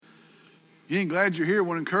Again, glad you're here. I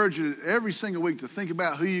want to encourage you every single week to think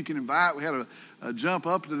about who you can invite. We had a jump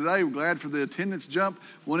up today. We're glad for the attendance jump.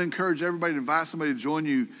 I want to encourage everybody to invite somebody to join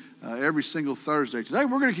you every single Thursday. Today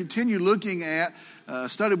we're going to continue looking at a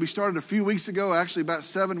study we started a few weeks ago, actually about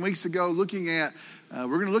 7 weeks ago, we're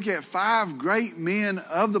going to look at 5 great men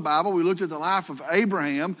of the Bible. We looked at the life of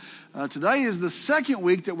Abraham. Today is the second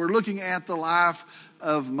week that we're looking at the life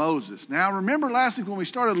of Moses. Now, remember last week when we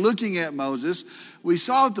started looking at Moses, we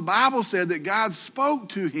saw that the Bible said that God spoke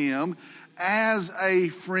to him as a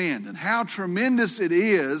friend, and how tremendous it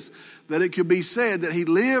is that it could be said that he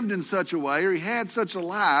lived in such a way, or he had such a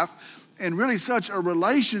life, and really such a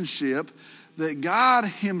relationship that God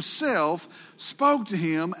himself spoke to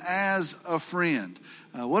him as a friend.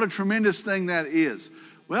 What a tremendous thing that is.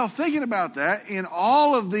 Well, thinking about that, in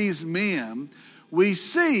all of these men, we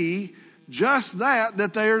see just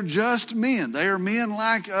that they are just men. They are men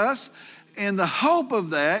like us, and the hope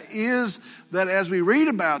of that is that as we read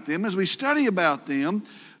about them, as we study about them,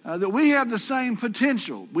 that we have the same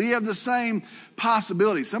potential. We have the same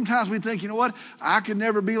possibility. Sometimes we think, you know what, I could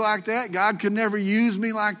never be like that. God could never use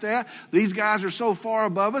me like that. These guys are so far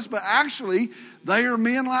above us. But actually, they are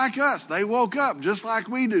men like us. They woke up just like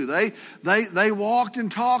we do. They walked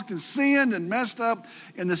and talked and sinned and messed up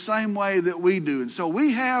in the same way that we do. And so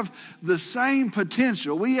we have the same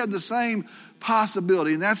potential. We have the same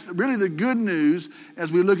possibility, and that's really the good news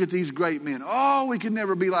as we look at these great men. Oh, we could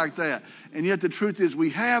never be like that. And yet the truth is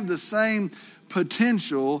we have the same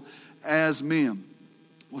potential as men.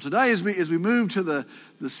 Well, today as we move to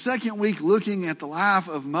the second week looking at the life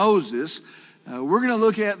of Moses, we're going to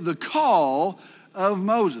look at the call of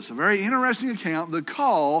Moses. A very interesting account, the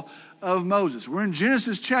call of Moses. We're in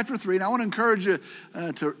Genesis chapter 3, and I want to encourage you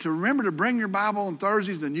to remember to bring your Bible on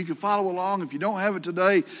Thursdays, and you can follow along. If you don't have it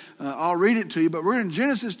today, I'll read it to you. But we're in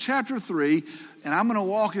Genesis chapter 3, and I'm going to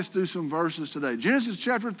walk us through some verses today. Genesis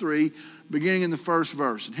chapter 3, beginning in the first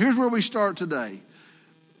verse. And here's where we start today.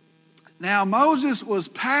 Now Moses was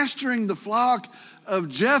pasturing the flock of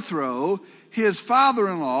Jethro, his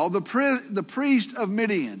father-in-law, the priest of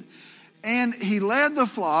Midian. And he led the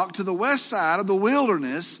flock to the west side of the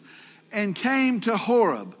wilderness and came to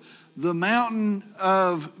Horeb, the mountain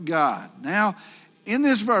of God. Now, in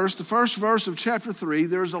this verse, the first verse of chapter 3,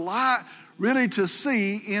 there's a lot really to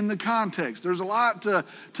see in the context. There's a lot to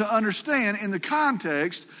understand in the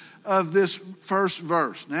context of this first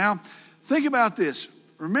verse. Now, think about this.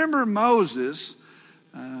 Remember Moses,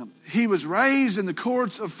 he was raised in the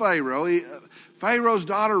courts of Pharaoh. Pharaoh's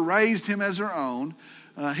daughter raised him as her own.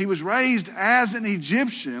 He was raised as an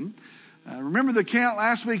Egyptian. Remember the account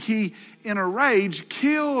last week, he, in a rage,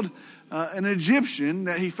 killed an Egyptian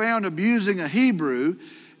that he found abusing a Hebrew,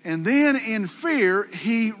 and then in fear,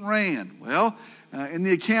 he ran. Well, in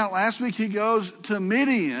the account last week, he goes to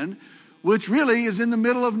Midian, which really is in the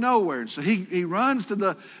middle of nowhere. So he runs to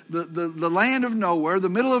the land of nowhere, the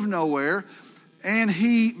middle of nowhere, and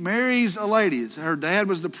he marries a lady. Her dad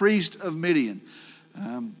was the priest of Midian.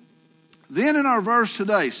 Then in our verse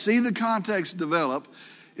today, see the context develop.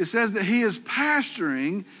 It says that he is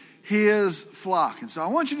pasturing his flock. And so I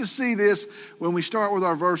want you to see this when we start with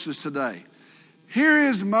our verses today. Here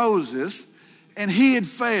is Moses, and he had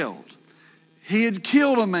failed. He had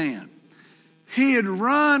killed a man. He had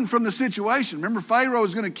run from the situation. Remember, Pharaoh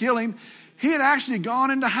was going to kill him. He had actually gone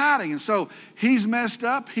into hiding. And so he's messed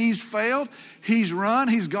up. He's failed. He's run.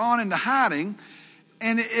 He's gone into hiding.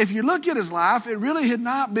 And if you look at his life, it really had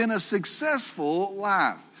not been a successful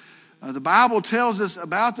life. The Bible tells us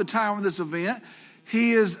about the time of this event,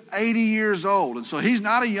 he is 80 years old. And so he's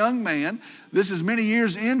not a young man. This is many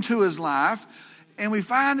years into his life. And we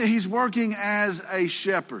find that he's working as a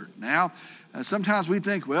shepherd. Now, sometimes we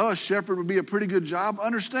think, well, a shepherd would be a pretty good job.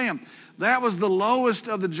 Understand, that was the lowest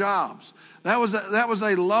of the jobs. That was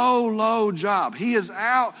a low job. He is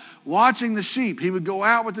out watching the sheep. He would go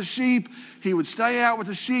out with the sheep. He would stay out with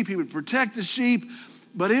the sheep. He would protect the sheep.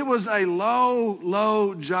 But it was a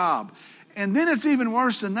low job. And then it's even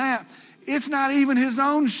worse than that. It's not even his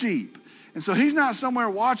own sheep. And so he's not somewhere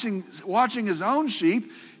watching his own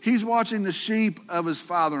sheep. He's watching the sheep of his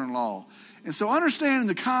father-in-law. And so understanding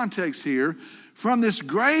the context here, from this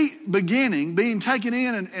great beginning, being taken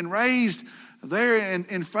in and raised there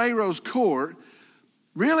in Pharaoh's court,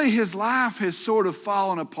 really his life has sort of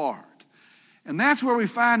fallen apart. And that's where we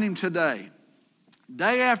find him today.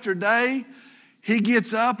 Day after day, he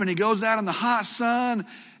gets up and he goes out in the hot sun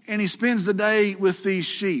and he spends the day with these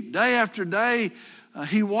sheep. Day after day,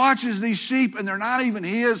 he watches these sheep and they're not even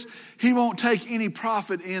his. He won't take any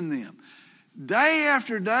profit in them. Day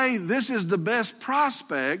after day, this is the best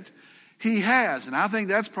prospect he has. And I think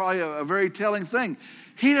that's probably a very telling thing.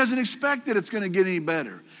 He doesn't expect that it's going to get any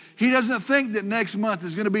better. He doesn't think that next month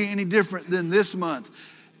is going to be any different than this month.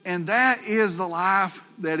 And that is the life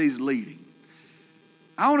that he's leading.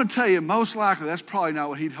 I want to tell you, most likely that's probably not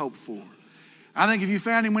what he'd hoped for. I think if you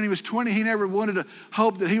found him when he was 20, he never wanted to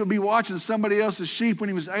hope that he would be watching somebody else's sheep when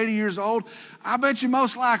he was 80 years old. I bet you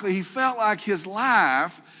most likely he felt like his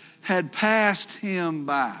life had passed him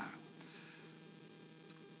by.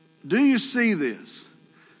 Do you see this?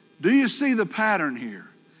 Do you see the pattern here?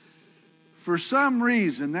 For some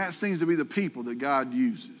reason, that seems to be the people that God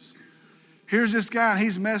uses. Here's this guy and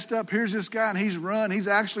he's messed up. Here's this guy and he's run. He's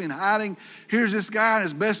actually in hiding. Here's this guy and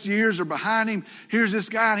his best years are behind him. Here's this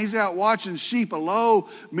guy and he's out watching sheep, a low,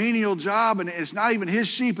 menial job. And it's not even his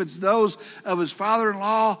sheep, it's those of his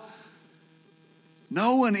father-in-law.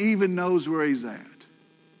 No one even knows where he's at.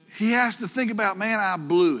 He has to think about, man, I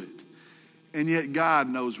blew it. And yet God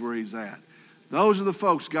knows where he's at. Those are the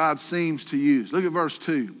folks God seems to use. Look at verse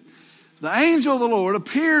 2. The angel of the Lord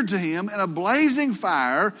appeared to him in a blazing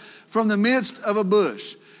fire from the midst of a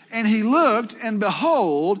bush. And he looked, and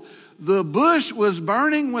behold, the bush was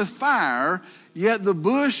burning with fire, yet the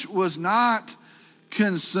bush was not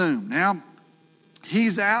consumed. Now,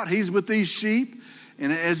 he's out, he's with these sheep,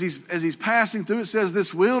 and as he's passing through, it says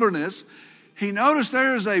this wilderness, he noticed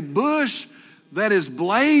there is a bush that is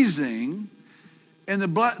blazing, and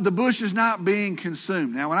the bush is not being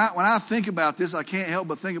consumed. Now, when I think about this, I can't help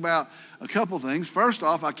but think about a couple things. First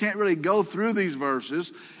off, I can't really go through these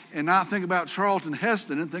verses and not think about Charlton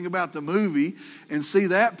Heston and think about the movie and see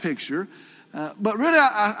that picture. But really,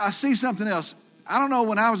 I see something else. I don't know,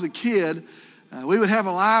 when I was a kid, we would have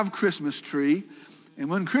a live Christmas tree. And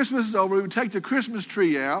when Christmas is over, we would take the Christmas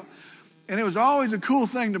tree out. And it was always a cool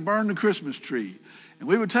thing to burn the Christmas tree. And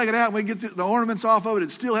we would take it out and we'd get the ornaments off of it.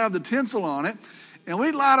 It'd still have the tinsel on it. And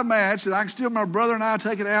we'd light a match, and I can still, my brother and I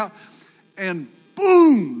take it out, and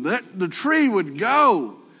boom, the tree would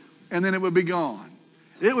go, and then it would be gone.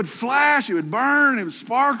 It would flash, it would burn, it would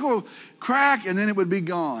sparkle, crack, and then it would be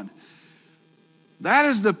gone. That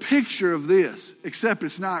is the picture of this, except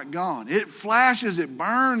it's not gone. It flashes, it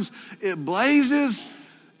burns, it blazes,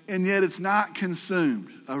 and yet it's not consumed.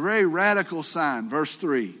 A very radical sign. Verse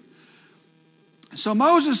 3. So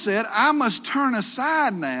Moses said, I must turn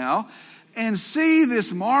aside now and see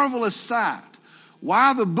this marvelous sight,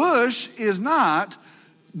 while the bush is not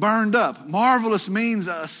burned up. Marvelous means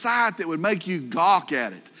a sight that would make you gawk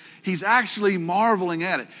at it. He's actually marveling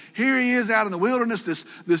at it. Here he is out in the wilderness.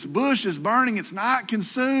 This bush is burning. It's not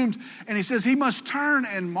consumed. And he says he must turn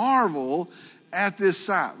and marvel at this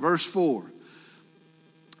sight. Verse 4.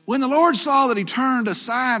 When the Lord saw that he turned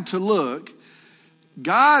aside to look,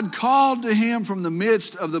 God called to him from the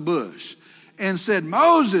midst of the bush and said,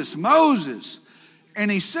 Moses, Moses.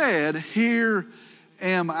 And he said, here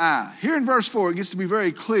am I. Here in verse 4, it gets to be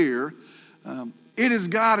very clear. It is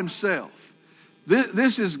God himself.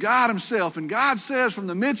 This is God himself. And God says from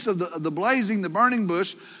the midst of the blazing, the burning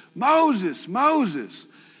bush, Moses, Moses.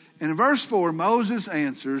 And in verse 4, Moses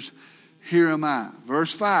answers, here am I.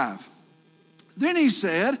 Verse 5. Then he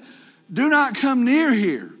said, do not come near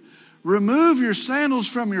here. Remove your sandals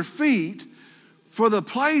from your feet, for the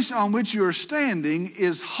place on which you are standing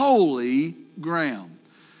is holy ground.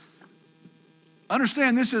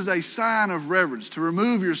 Understand, this is a sign of reverence. To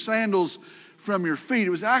remove your sandals from your feet, it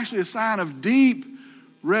was actually a sign of deep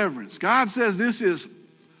reverence. God says this is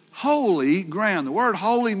holy ground. The word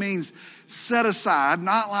holy means set aside,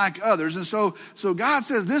 not like others. And so God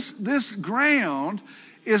says this ground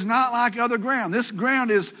is not like other ground. This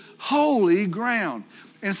ground is holy ground.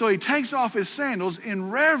 And so he takes off his sandals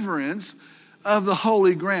in reverence of the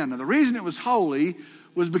holy ground. Now, the reason it was holy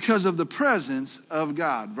was because of the presence of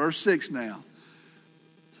God. Verse 6 now.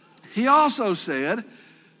 He also said,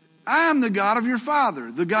 I am the God of your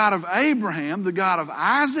father, the God of Abraham, the God of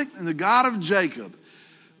Isaac, and the God of Jacob.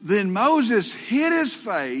 Then Moses hid his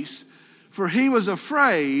face, for he was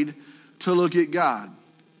afraid to look at God.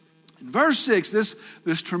 In verse 6,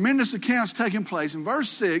 this tremendous account's taking place. In verse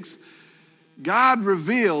 6, God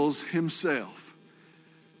reveals himself.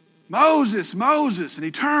 Moses, Moses, and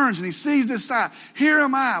he turns and he sees this sight. Here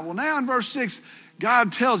am I. Well, now in verse 6,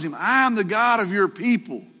 God tells him, I am the God of your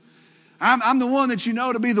people. I'm the one that you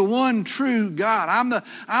know to be the one true God.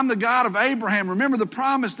 I'm the God of Abraham. Remember the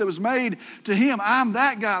promise that was made to him. I'm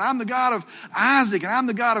that God. I'm the God of Isaac, and I'm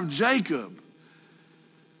the God of Jacob.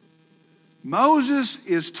 Moses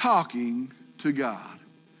is talking to God.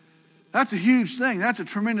 That's a huge thing. That's a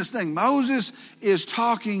tremendous thing. Moses is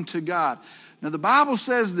talking to God. Now the Bible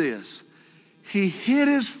says this. He hid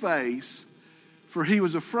his face, for he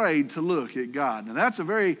was afraid to look at God. Now that's a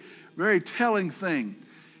very, very telling thing.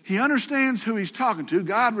 He understands who he's talking to.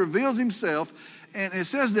 God reveals himself, and it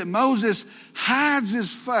says that Moses hides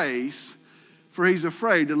his face, for he's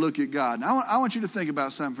afraid to look at God. Now, I want you to think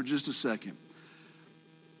about something for just a second.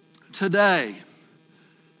 Today,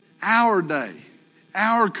 our day,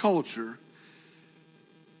 our culture,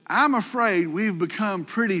 I'm afraid we've become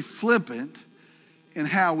pretty flippant in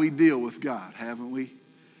how we deal with God, haven't we?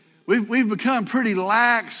 We've become pretty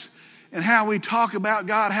lax in how we talk about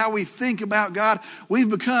God, how we think about God. We've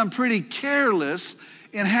become pretty careless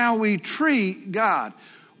in how we treat God.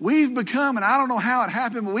 We've become, and I don't know how it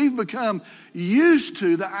happened, but we've become used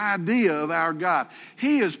to the idea of our God.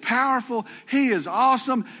 He is powerful. He is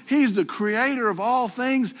awesome. He's the creator of all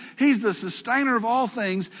things. He's the sustainer of all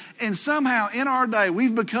things. And somehow in our day,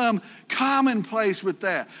 we've become commonplace with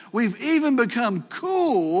that. We've even become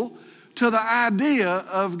cool to the idea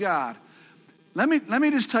of God. Let me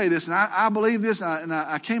just tell you this, and I believe this, and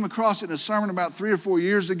I came across it in a sermon about 3 or 4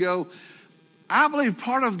 years ago. I believe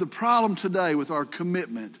part of the problem today with our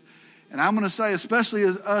commitment, and I'm going to say especially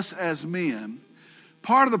as us as men,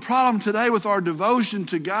 part of the problem today with our devotion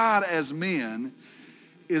to God as men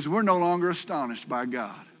is we're no longer astonished by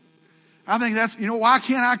God. I think that's, why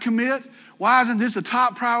can't I commit? Why isn't this a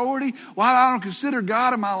top priority? Why I don't consider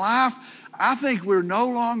God in my life? I think we're no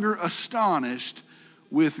longer astonished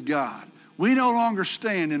with God. We no longer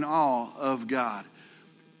stand in awe of God.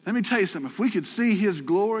 Let me tell you something. If we could see His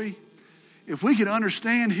glory, if we could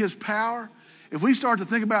understand His power, if we start to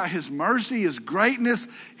think about His mercy, His greatness,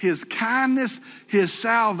 His kindness, His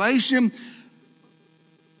salvation,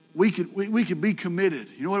 we could be committed.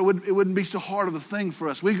 You know what? It wouldn't be so hard of a thing for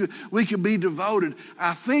us. We could be devoted.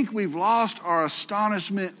 I think we've lost our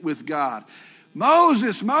astonishment with God.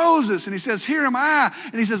 Moses, and he says, here am I.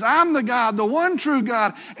 And he says, I'm the God, the one true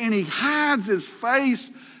God. And he hides his face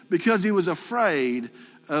because he was afraid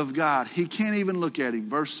of God. He can't even look at him.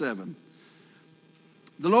 Verse 7.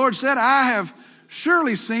 The Lord said, I have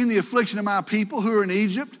surely seen the affliction of my people who are in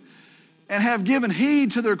Egypt, and have given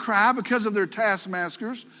heed to their cry because of their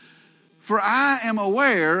taskmasters, for I am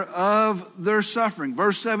aware of their suffering.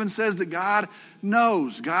 Verse 7 says that God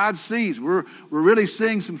knows, God sees. We're really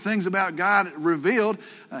seeing some things about God revealed.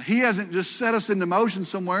 He hasn't just set us into motion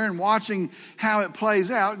somewhere and watching how it plays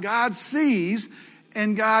out. God sees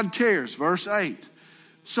and God cares. Verse 8.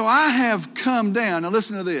 So I have come down. Now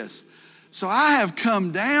listen to this. So I have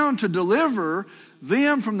come down to deliver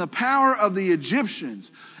them from the power of the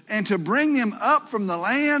Egyptians, and to bring them up from the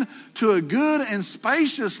land to a good and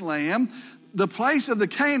spacious land, the place of the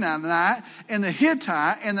Canaanite and the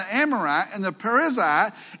Hittite and the Amorite and the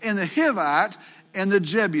Perizzite and the Hivite and the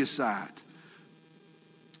Jebusite.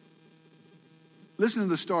 Listen to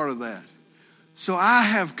the start of that. So I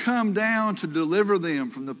have come down to deliver them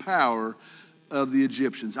from the power of the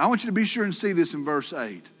Egyptians. I want you to be sure and see this in verse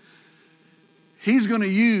 8. He's going to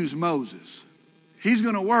use Moses. He's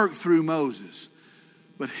going to work through Moses.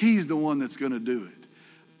 But he's the one that's going to do it.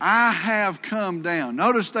 I have come down.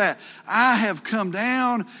 Notice that. I have come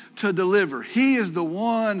down to deliver. He is the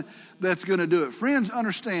one that's going to do it. Friends,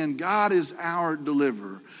 understand, God is our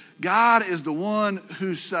deliverer. God is the one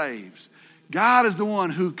who saves. God is the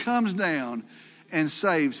one who comes down and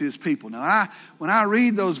saves His people. Now, when I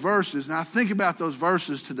read those verses, and I think about those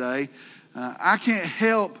verses today, I can't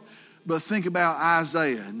help but think about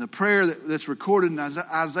Isaiah and the prayer that's recorded in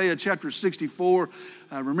Isaiah chapter 64.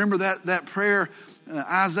 Remember that prayer?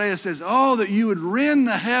 Isaiah says, oh, that you would rend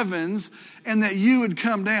the heavens and that you would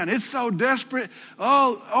come down. It's so desperate.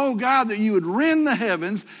 Oh God, that you would rend the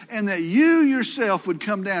heavens and that you yourself would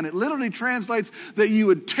come down. It literally translates that you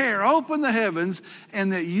would tear open the heavens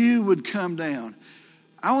and that you would come down.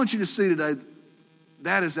 I want you to see today,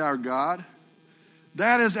 that is our God.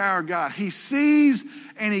 That is our God. He sees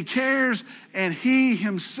and He cares, and He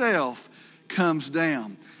Himself comes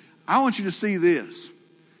down. I want you to see this.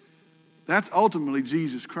 That's ultimately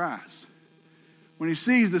Jesus Christ. When He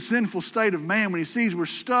sees the sinful state of man, when He sees we're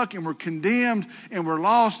stuck and we're condemned and we're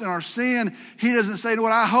lost in our sin, He doesn't say,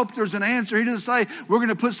 well, I hope there's an answer. He doesn't say, we're going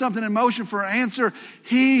to put something in motion for an answer.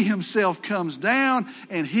 He Himself comes down,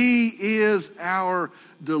 and He is our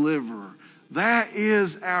deliverer. That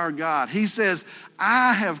is our God. He says,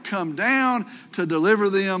 I have come down to deliver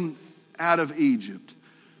them out of Egypt.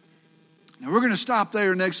 Now we're going to stop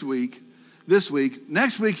there this week.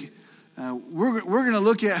 Next week, we're going to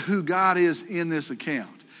look at who God is in this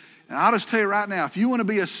account. And I'll just tell you right now, if you want to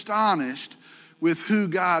be astonished with who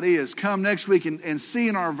God is, come next week and see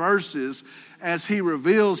in our verses as He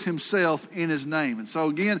reveals Himself in His name. And so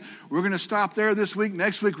again, we're going to stop there this week.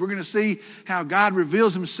 Next week, we're going to see how God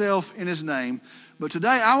reveals Himself in His name. But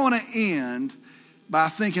today, I want to end by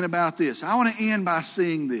thinking about this. I want to end by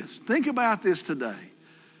seeing this. Think about this today.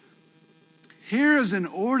 Here is an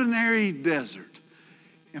ordinary desert.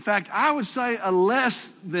 In fact, I would say a less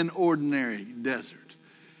than ordinary desert.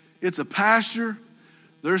 It's a pasture.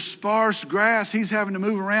 There's sparse grass. He's having to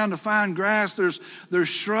move around to find grass. There's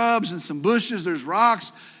shrubs and some bushes. There's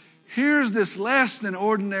rocks. Here's this less than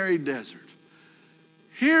ordinary desert.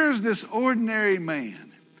 Here's this ordinary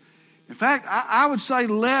man. In fact, I would say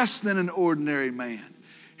less than an ordinary man.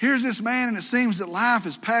 Here's this man, and it seems that life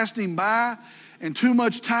has passed him by, and too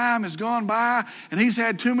much time has gone by, and he's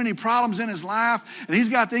had too many problems in his life, and he's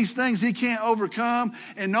got these things he can't overcome,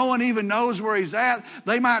 and no one even knows where he's at.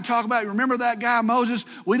 They might talk about, remember that guy Moses?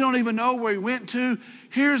 We don't even know where he went to.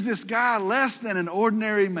 Here's this guy less than an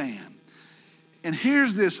ordinary man. And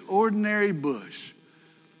here's this ordinary bush.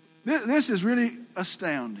 This is really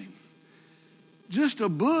astounding. Just a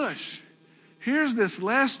bush. Here's this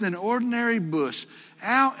less than ordinary bush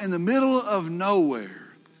out in the middle of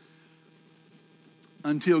nowhere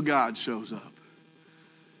until God shows up.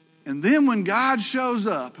 And then when God shows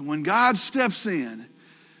up and when God steps in,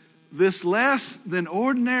 this less than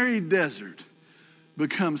ordinary desert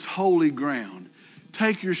becomes holy ground.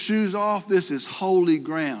 Take your shoes off. This is holy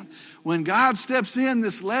ground. When God steps in,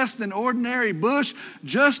 this less than ordinary bush,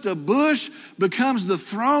 just a bush, becomes the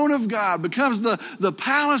throne of God, becomes the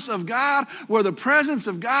palace of God, where the presence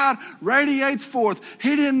of God radiates forth.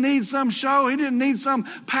 He didn't need some show. He didn't need some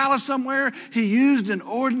palace somewhere. He used an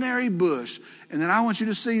ordinary bush. And then I want you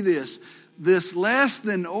to see this. This less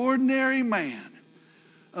than ordinary man,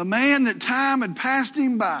 a man that time had passed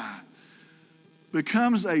him by,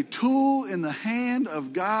 becomes a tool in the hand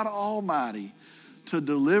of God Almighty to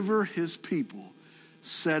deliver his people,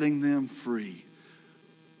 setting them free.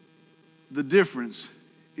 The difference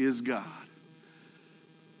is God.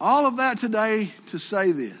 All of that today to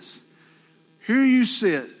say this. Here you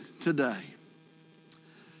sit today.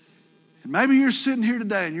 And maybe you're sitting here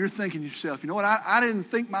today and you're thinking to yourself, you know what, I didn't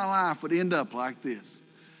think my life would end up like this.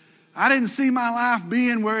 I didn't see my life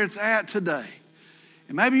being where it's at today.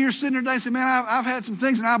 And maybe you're sitting here today and saying, man, I've had some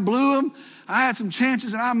things and I blew them. I had some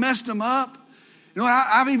chances and I messed them up. You know what,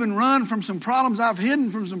 I've even run from some problems. I've hidden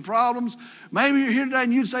from some problems. Maybe you're here today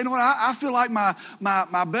and you'd say, you know what, I feel like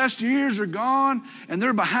my best years are gone and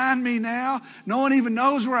they're behind me now. No one even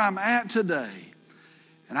knows where I'm at today.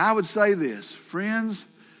 And I would say this, friends,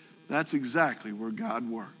 that's exactly where God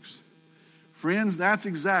works. Friends, that's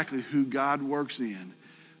exactly who God works in.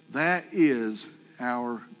 That is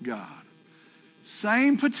our God.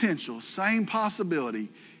 Same potential, same possibility,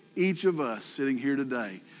 each of us sitting here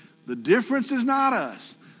today. The difference is not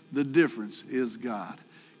us. The difference is God.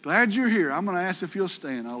 Glad you're here. I'm going to ask if you'll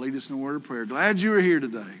stand. I'll lead us in a word of prayer. Glad you are here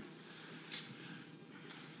today.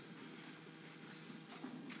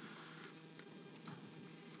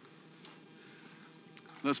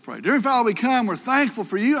 Let's pray. Dear Father, we come. We're thankful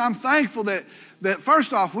for you. I'm thankful that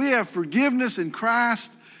first off, we have forgiveness in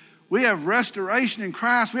Christ. We have restoration in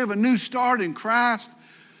Christ. We have a new start in Christ.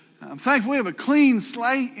 I'm thankful we have a clean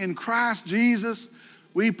slate in Christ Jesus.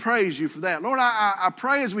 We praise you for that. Lord, I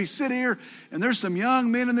pray as we sit here, and there's some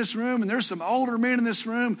young men in this room, and there's some older men in this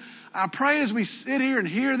room. I pray as we sit here and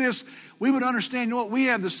hear this, we would understand, you know what, we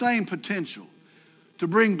have the same potential to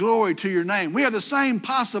bring glory to your name. We have the same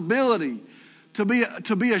possibility to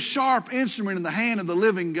be a sharp instrument in the hand of the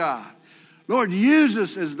living God. Lord, use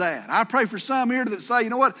us as that. I pray for some here that say, you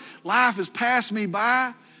know what, life has passed me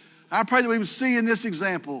by. I pray that we would see in this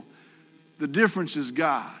example the difference is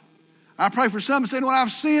God. I pray for some that say, you know what,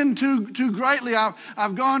 I've sinned too greatly.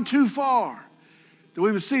 I've gone too far. That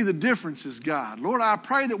we would see the difference is God. Lord, I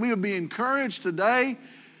pray that we would be encouraged today,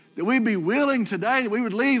 that we'd be willing today, that we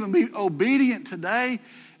would leave and be obedient today.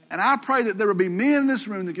 And I pray that there would be men in this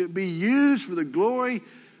room that could be used for the glory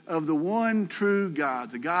of the one true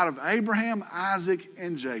God, the God of Abraham, Isaac,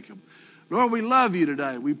 and Jacob. Lord, we love you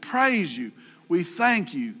today. We praise you. We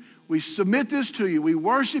thank you. We submit this to you. We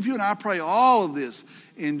worship you, and I pray all of this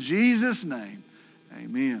in Jesus' name.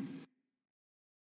 Amen.